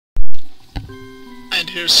And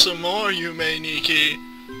here's some more Yume 2kki.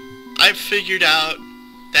 I've figured out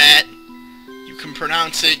that you can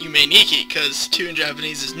pronounce it Yume 2kki, because 2 in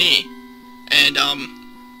Japanese is ni. And,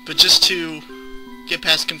 but just to get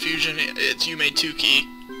past confusion, it's Yume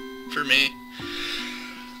 2kki for me.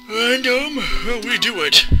 And, we do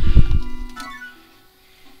it.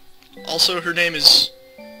 Also, her name is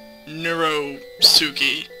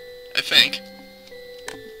Neurosuki, I think.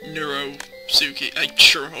 Neurosuki. I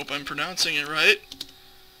sure hope I'm pronouncing it right.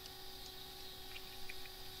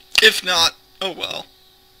 If not, oh well.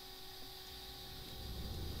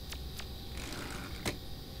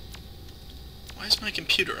 Why is my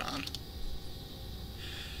computer on?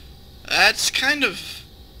 That's kind of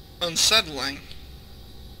unsettling.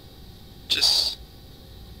 Just...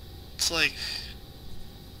 it's like...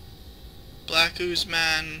 Black Ooze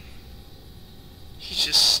Man... he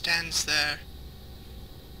just stands there.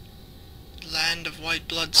 Land of white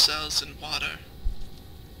blood cells and water.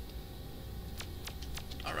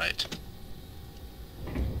 Alright.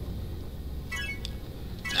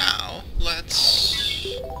 Now, let's...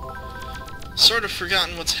 sort of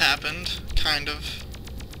forgotten what's happened, kind of.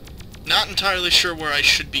 Not entirely sure where I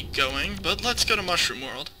should be going, but let's go to Mushroom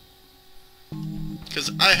World.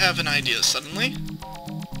 Because I have an idea suddenly.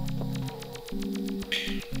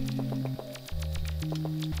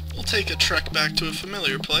 We'll take a trek back to a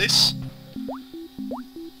familiar place.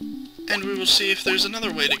 And we will see if there's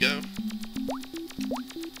another way to go.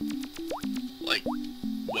 Like,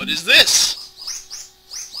 what is this?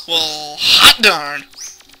 Well, hot darn!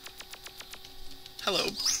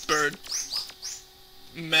 Hello, bird.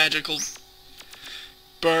 Magical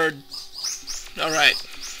bird. Alright.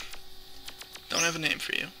 Don't have a name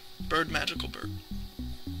for you. Bird, magical bird.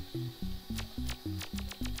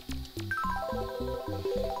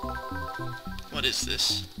 What is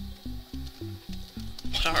this?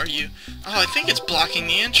 What are you? Oh, I think it's blocking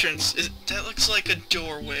the entrance. That looks like a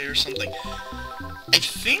doorway or something. I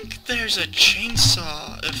think there's a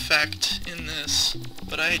chainsaw effect in this,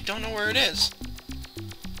 but I don't know where it is.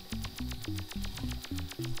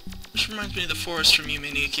 This reminds me of the forest from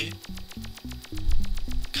Yume 2kki.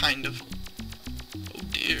 Kind of. Oh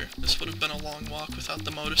dear, this would have been a long walk without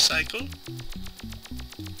the motorcycle.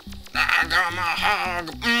 I got my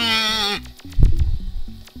hog.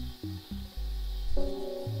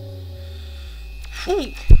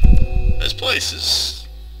 Whew. This place is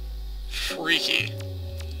freaky.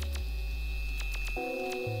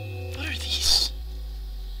 What are these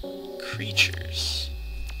creatures?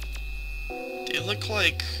 They look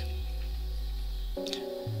like...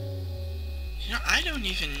 you know, I don't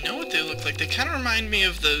even know what they look like. They kind of remind me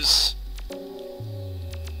of those...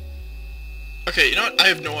 okay, you know what? I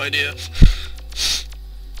have no idea.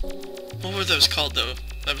 What were those called, though?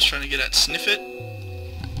 I was trying to get at Sniff It,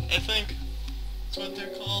 I think. That's what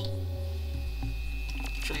they're called.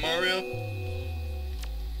 From Mario.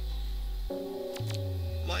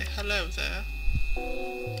 Why, hello there.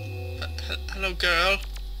 Hello, girl.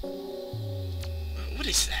 What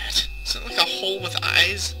is that? Is it like a hole with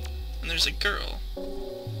eyes? And there's a girl.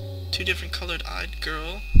 2 different colored eyed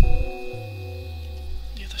girl.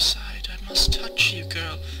 The other side. I must touch you,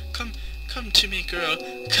 girl. Come to me, girl.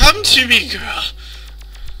 Come to me, girl!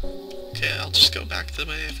 Okay, I'll just go back the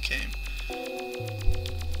way I came.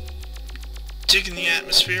 Digging the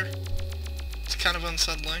atmosphere. It's kind of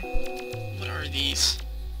unsettling. What are these?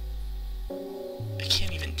 I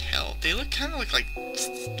can't even tell. They look kind of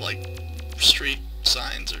like street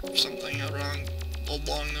signs or something along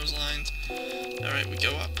those lines. Alright, we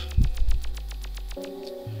go up.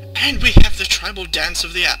 And we have the tribal dance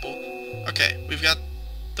of the apple. Okay, we've got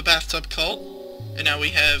the bathtub cult, and now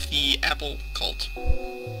we have the apple cult.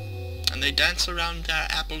 And they dance around their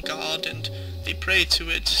apple god, and they pray to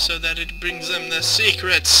it so that it brings them their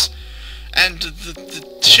secrets, and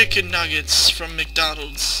the chicken nuggets from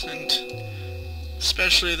McDonald's, and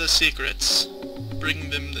especially the secrets. Bring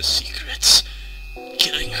them the secrets.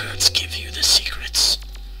 Killing hurts give you the secrets.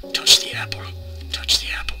 Touch the apple. Touch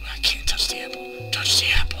the apple. I can't touch the apple. Touch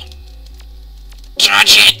the apple.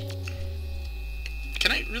 Touch it!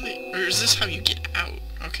 Can I really... or is this how you get out?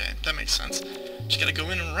 Okay, that makes sense. Just gotta go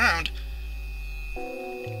in and around.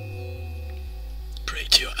 Pray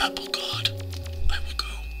to your apple god. I will go.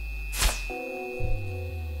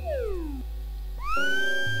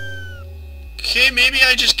 Okay, maybe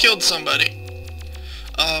I just killed somebody.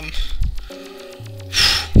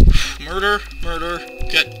 Murder,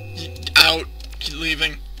 get out, keep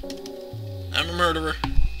leaving. I'm a murderer.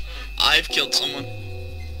 I've killed someone.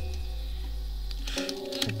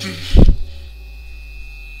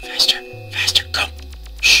 Faster, go.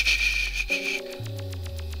 Shh.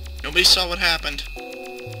 Nobody saw what happened.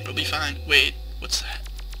 It'll be fine. Wait, what's that?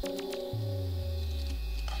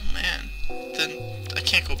 Oh man, then I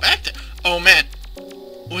can't go back there. Oh man,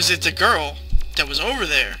 was it the girl that was over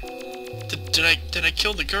there? Did I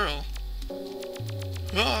kill the girl?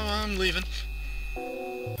 Well, I'm leaving.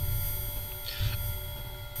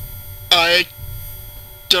 I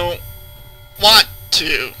don't want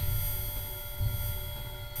to.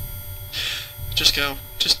 Just go.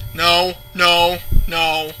 Just no, no,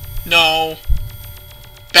 no, no.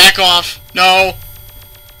 Back off. No.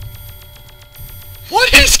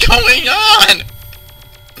 What is going on?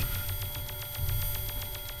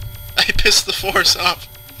 I pissed the force off.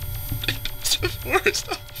 I pissed the force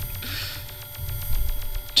off.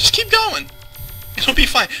 Just keep going. It'll be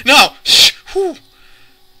fine. No! Shh! Whew.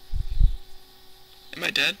 Am I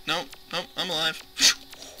dead? No. No, I'm alive.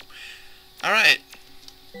 Alright.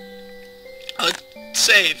 Let's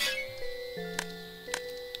save.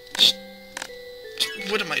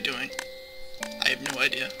 What am I doing? I have no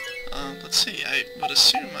idea. Let's see. I would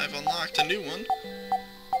assume I've unlocked a new one.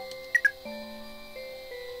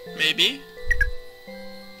 Maybe?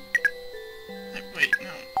 Wait,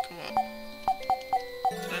 no. Go up.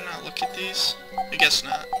 Did I not look at these? I guess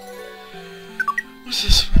not. What's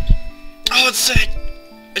this one? Oh, it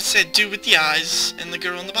said dude with the eyes and the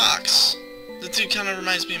girl in the box. The dude kind of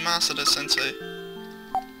reminds me of Masada Sensei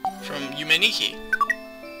from Yume 2kki.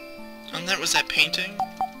 And that was that painting.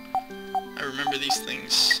 I remember these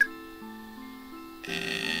things.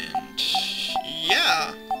 And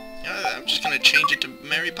yeah, I'm just gonna change it to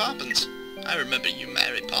Mary Poppins. I remember you,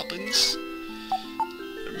 Mary Poppins.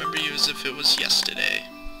 I remember you as if it was yesterday.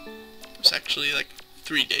 It was actually like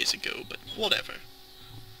 3 days ago, but whatever.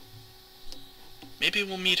 Maybe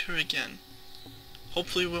we'll meet her again.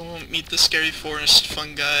 Hopefully we won't meet the scary forest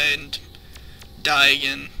fungi and die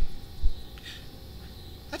again.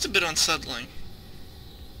 That's a bit unsettling.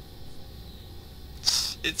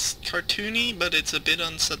 It's cartoony, but it's a bit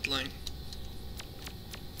unsettling.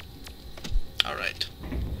 Alright.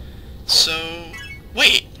 So...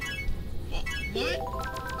 wait! What?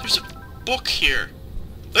 There's a book here.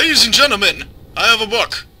 Ladies and gentlemen, I have a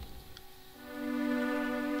book!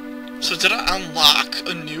 So did I unlock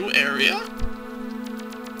a new area?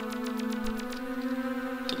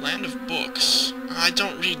 The Land of Books. I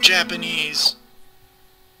don't read Japanese.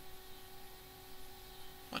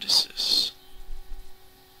 What is this?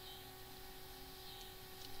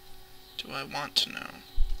 Do I want to know?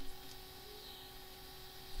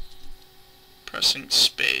 Pressing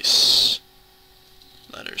space.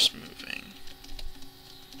 Letters moving.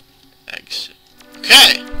 Exit.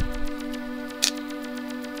 Okay!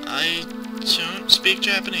 I don't speak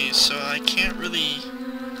Japanese, so I can't really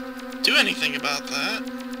do anything about that.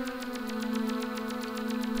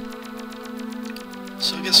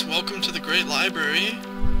 So I guess welcome to the Great Library.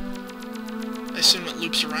 I assume it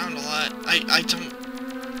loops around a lot. I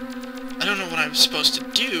don't know what I'm supposed to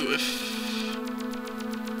do if...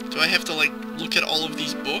 Do I have to, like, look at all of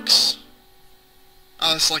these books?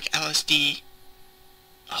 Oh, it's like LSD.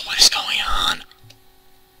 Oh, what is going on?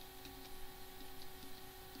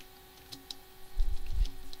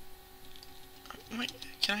 Wait,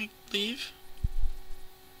 can I leave?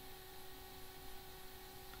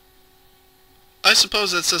 I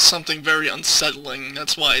suppose that says something very unsettling.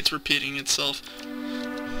 That's why it's repeating itself.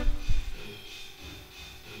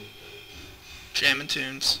 Jammin'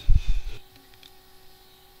 tunes.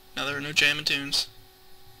 Now there are no jammin' tunes.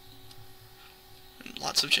 And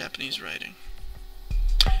lots of Japanese writing.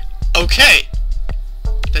 Okay!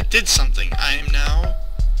 That did something. I am now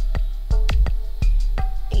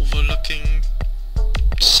overlooking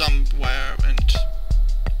somewhere and...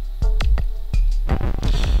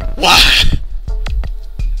 What?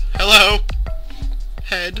 Hello?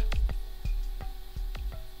 Head?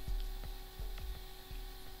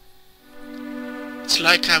 It's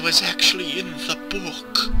like I was actually in the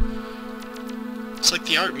book. It's like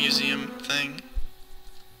the art museum thing.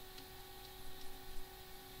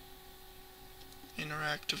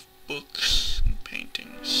 Interactive books and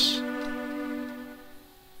paintings.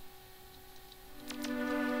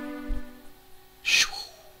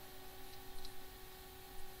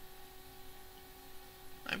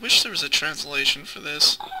 I wish there was a translation for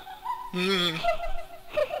this.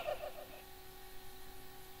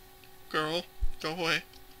 Girl, go away.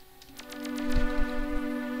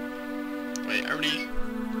 Wait, I already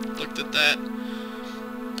looked at that.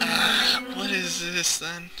 What is this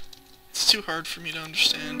then? It's too hard for me to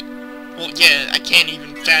understand. Well, yeah, I can't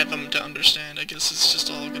even fathom to understand. I guess it's just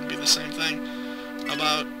all gonna be the same thing.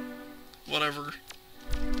 About whatever.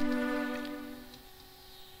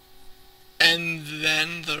 And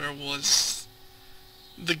then there was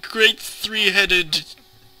The great three-headed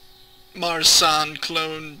Marsan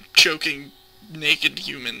clone choking naked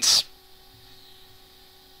humans.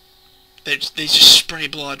 They just spray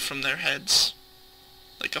blood from their heads.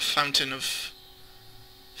 Like a fountain of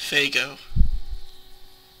Fago.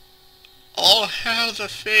 All hail the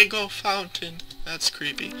Fago fountain. That's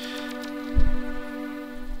creepy.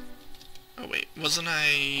 Oh wait, wasn't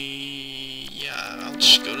I... Yeah, I'll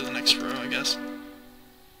just go to the next row, I guess.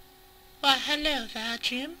 Well, hello there,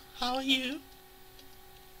 Jim. How are you?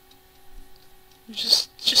 Just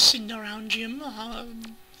sitting around, Jim.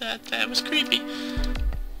 That was creepy.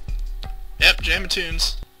 Yep, jamming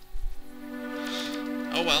tunes.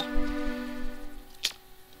 Oh well.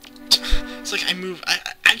 It's like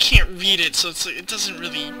I can't read it, so it's like it doesn't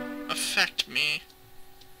really affect me.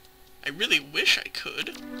 I really wish I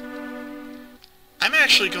could. I'm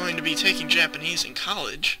actually going to be taking Japanese in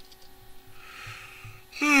college.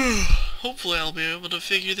 Hopefully I'll be able to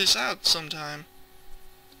figure this out sometime.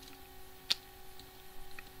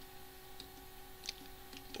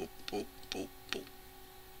 Boop, boop, boop, boop.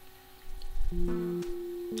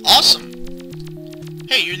 Awesome!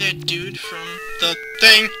 Hey, you're that dude from the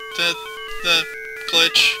thing, the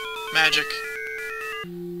glitch, magic.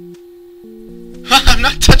 I'm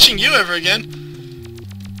not touching you ever again!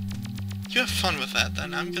 You have fun with that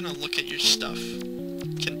then. I'm gonna look at your stuff.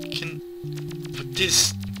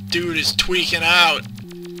 This dude is tweaking out.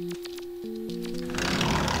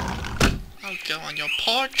 I'll go on your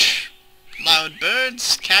porch. Loud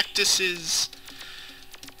birds, cactuses.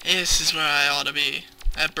 This is where I ought to be.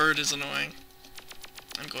 That bird is annoying.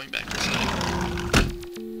 I'm going back inside.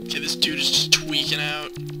 Okay, this dude is just tweaking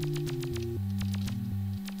out.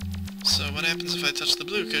 So what happens if I touch the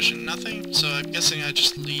blue cushion? Nothing? So I'm guessing I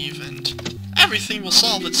just leave and everything will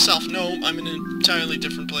solve itself. No, I'm in an entirely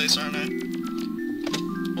different place, aren't I?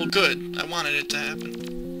 Well, good. I wanted it to happen.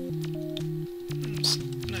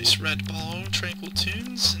 Nice red ball, tranquil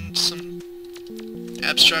tunes, and some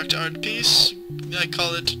abstract art piece. I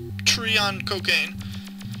call it Tree on Cocaine.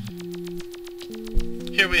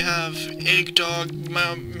 Here we have Egg Dog,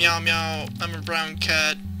 Meow Meow, I'm a Brown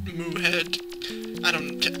Cat, Moo Head. I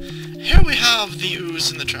don't care. Here we have the ooze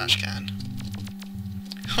in the trash can.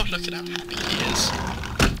 Oh, look at how happy he is.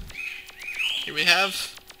 Here we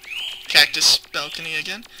have Cactus Balcony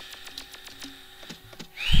again.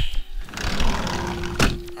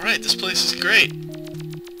 Alright, this place is great.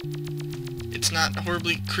 It's not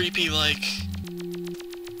horribly creepy like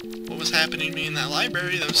what was happening to me in that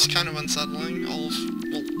library. That was kind of unsettling. Well,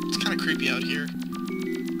 it's kind of creepy out here.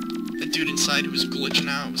 That dude inside who was glitching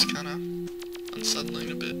out was kind of unsettling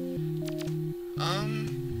a bit.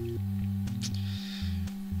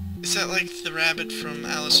 Is that like the rabbit from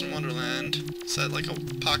Alice in Wonderland? Is that like a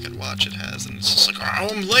pocket watch it has, and it's just like, oh,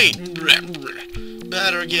 I'm late!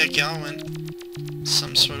 Better get going.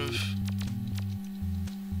 Some sort of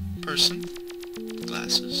person.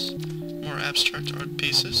 Glasses. More abstract art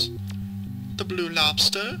pieces. The blue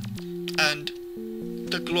lobster. And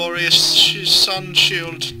the glorious sun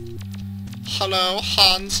shield. Hello,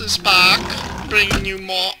 Hans is back, bringing you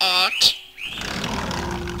more art.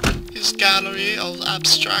 His gallery of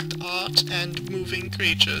abstract art and moving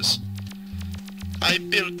creatures. I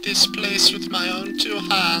built this place with my own two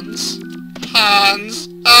hands. Hands!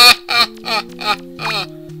 Ah ha ha ha ha!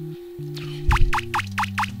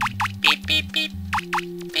 Beep beep beep.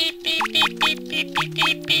 Beep beep beep beep beep beep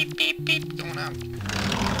beep beep beep beep. Going out.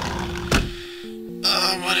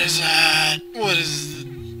 What is that? What is...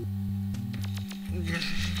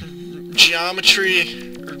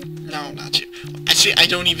 Geometry? Or, no, not you. Actually, I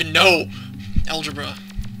don't even know algebra.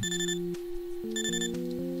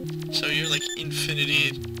 So you're like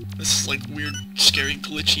infinity. This is like weird, scary,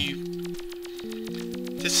 glitchy.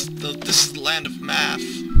 This is the land of math.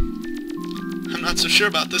 I'm not so sure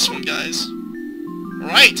about this one, guys.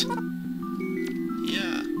 Right.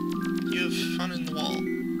 Yeah. You have fun in the wall.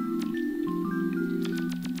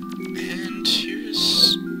 And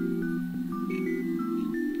here's...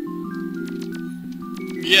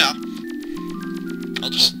 Yeah. I'll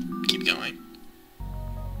just keep going.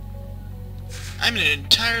 I'm in an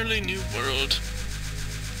entirely new world.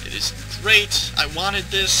 It is great. I wanted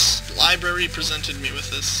this. The library presented me with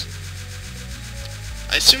this.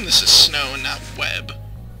 I assume this is snow and not web.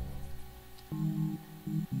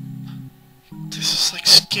 This is like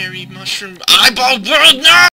scary mushroom eyeball world. No!